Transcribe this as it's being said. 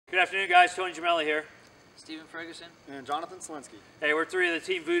Good afternoon, guys. Tony Gemelli here. Stephen Ferguson. And Jonathan Selinsky. Hey, we're three of the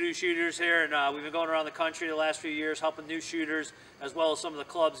Team Voodoo shooters here, and we've been going around the country the last few years helping new shooters as well as some of the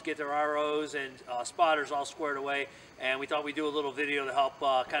clubs get their ROs and spotters all squared away. And we thought we'd do a little video to help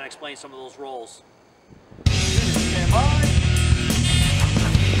kind of explain some of those roles.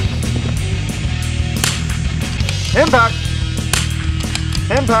 Impact!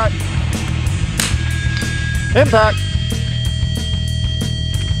 Impact! Impact!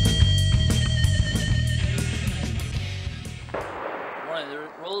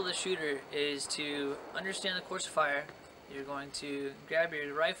 The role of the shooter is to understand the course of fire. You're going to grab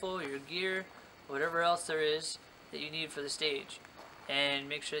your rifle, your gear, whatever else there is that you need for the stage, and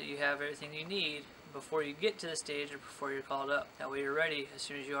make sure that you have everything you need before you get to the stage or before you're called up. That way you're ready as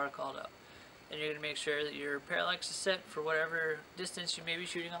soon as you are called up. And you're going to make sure that your parallax is set for whatever distance you may be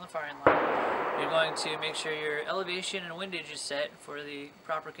shooting on the firing line. You're going to make sure your elevation and windage is set for the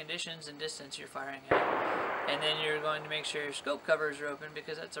proper conditions and distance you're firing at. And then you're going to make sure your scope covers are open,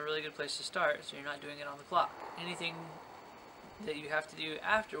 because that's a really good place to start, so you're not doing it on the clock. Anything that you have to do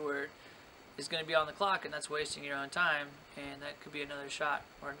afterward is going to be on the clock, and that's wasting your own time, and that could be another shot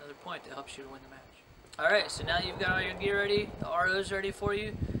or another point that helps you to win the match. Alright, so now you've got all your gear ready, the RO's ready for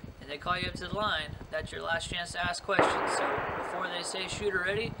you, and they call you up to the line. That's your last chance to ask questions. So before they say shooter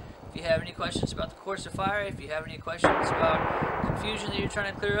ready, if you have any questions about the course of fire, if you have any questions about confusion that you're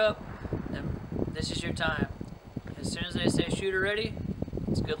trying to clear up, then this is your time. As soon as they say shooter ready,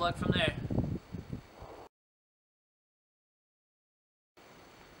 it's good luck from there.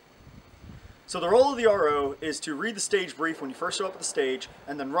 So the role of the RO is to read the stage brief when you first show up at the stage,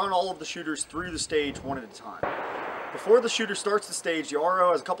 and then run all of the shooters through the stage one at a time. Before the shooter starts the stage, the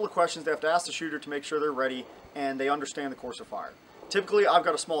RO has a couple of questions they have to ask the shooter to make sure they're ready and they understand the course of fire. Typically, I've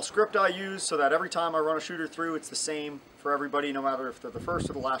got a small script I use so that every time I run a shooter through, it's the same for everybody, no matter if they're the first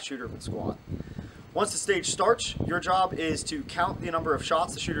or the last shooter of the squad. Once the stage starts, your job is to count the number of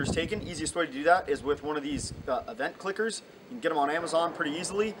shots the shooter has taken. Easiest way to do that is with one of these event clickers. You can get them on Amazon pretty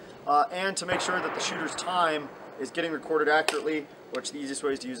easily. And to make sure that the shooter's time is getting recorded accurately, which the easiest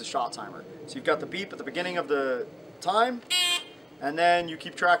way is to use a shot timer. So you've got the beep at the beginning of the time, and then you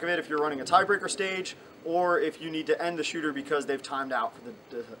keep track of it if you're running a tiebreaker stage, or if you need to end the shooter because they've timed out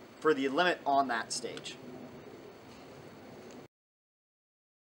for the limit on that stage.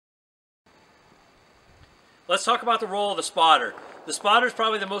 Let's talk about the role of the spotter. The spotter is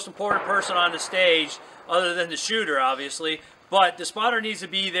probably the most important person on the stage, other than the shooter, obviously. But the spotter needs to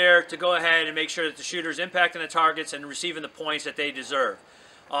be there to go ahead and make sure that the shooter is impacting the targets and receiving the points that they deserve.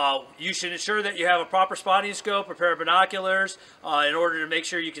 You should ensure that you have a proper spotting scope, a pair of binoculars, in order to make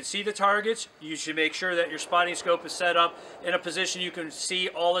sure you can see the targets. You should make sure that your spotting scope is set up in a position you can see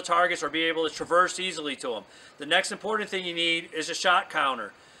all the targets or be able to traverse easily to them. The next important thing you need is a shot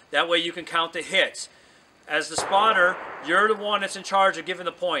counter. That way you can count the hits. As the spotter, you're the one that's in charge of giving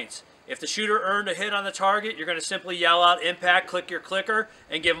the points. If the shooter earned a hit on the target, you're going to simply yell out impact, click your clicker,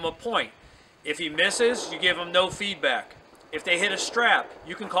 and give him a point. If he misses, you give him no feedback. If they hit a strap,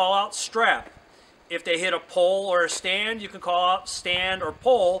 you can call out strap. If they hit a pole or a stand, you can call out stand or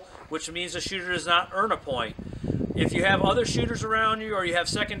pole, which means the shooter does not earn a point. If you have other shooters around you or you have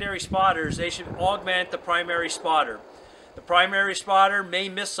secondary spotters, they should augment the primary spotter. The primary spotter may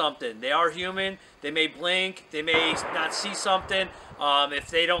miss something. They are human. They may blink. They may not see something. If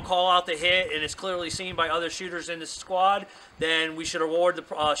they don't call out the hit and it's clearly seen by other shooters in the squad, then we should award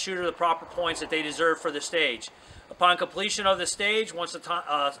the shooter the proper points that they deserve for the stage. Upon completion of the stage, once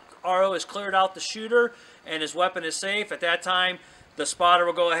the RO has cleared out the shooter and his weapon is safe, at that time the spotter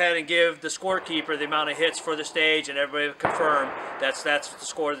will go ahead and give the scorekeeper the amount of hits for the stage, and everybody will confirm that's the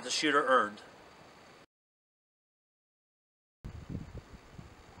score that the shooter earned.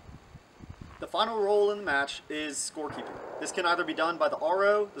 The final role in the match is scorekeeping. This can either be done by the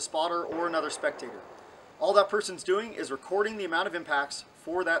RO, the spotter, or another spectator. All that person's doing is recording the amount of impacts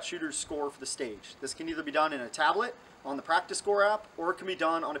for that shooter's score for the stage. This can either be done in a tablet, on the Practice Score app, or it can be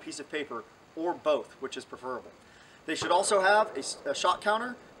done on a piece of paper, or both, which is preferable. They should also have a shot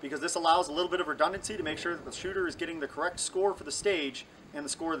counter, because this allows a little bit of redundancy to make sure that the shooter is getting the correct score for the stage and the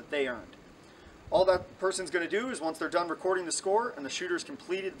score that they earned. All that person's going to do is, once they're done recording the score and the shooter's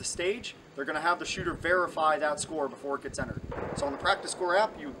completed the stage, they're going to have the shooter verify that score before it gets entered. So on the Practice Score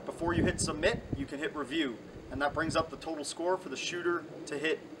app, before you hit submit, you can hit review, and that brings up the total score for the shooter to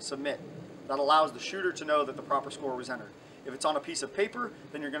hit submit. That allows the shooter to know that the proper score was entered. If it's on a piece of paper,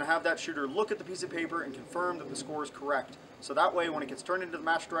 then you're going to have that shooter look at the piece of paper and confirm that the score is correct. So that way, when it gets turned into the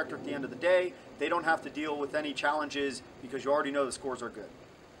match director at the end of the day, they don't have to deal with any challenges because you already know the scores are good.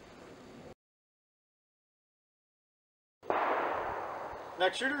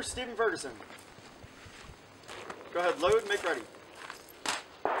 Next shooter, Stephen Ferguson. Go ahead, load, make ready.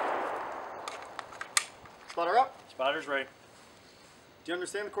 Spotter up. Spotter's ready. Do you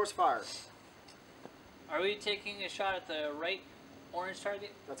understand the course of fire? Are we taking a shot at the right orange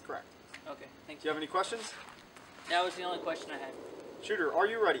target? That's correct. Okay, thank Do you you. have any questions? That was the only question I had. Shooter, are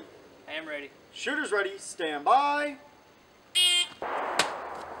you ready? I am ready. Shooter's ready. Stand by.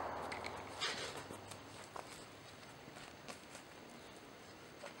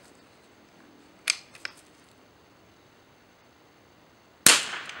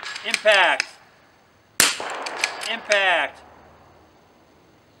 Impact. Impact.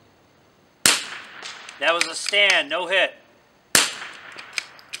 That was a stand, no hit.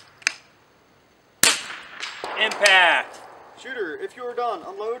 Impact. Shooter, if you are done,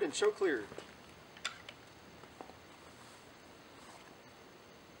 unload and show clear.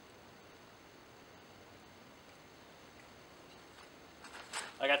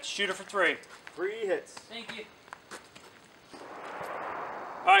 I got the shooter for 3. 3 hits. Thank you.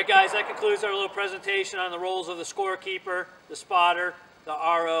 All right, guys, that concludes our little presentation on the roles of the scorekeeper, the spotter, the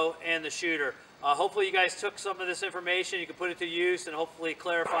RO, and the shooter. Hopefully you guys took some of this information, you can put it to use and hopefully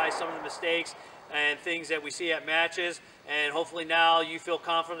clarify some of the mistakes and things that we see at matches. And hopefully now you feel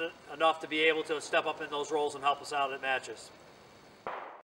confident enough to be able to step up in those roles and help us out at matches.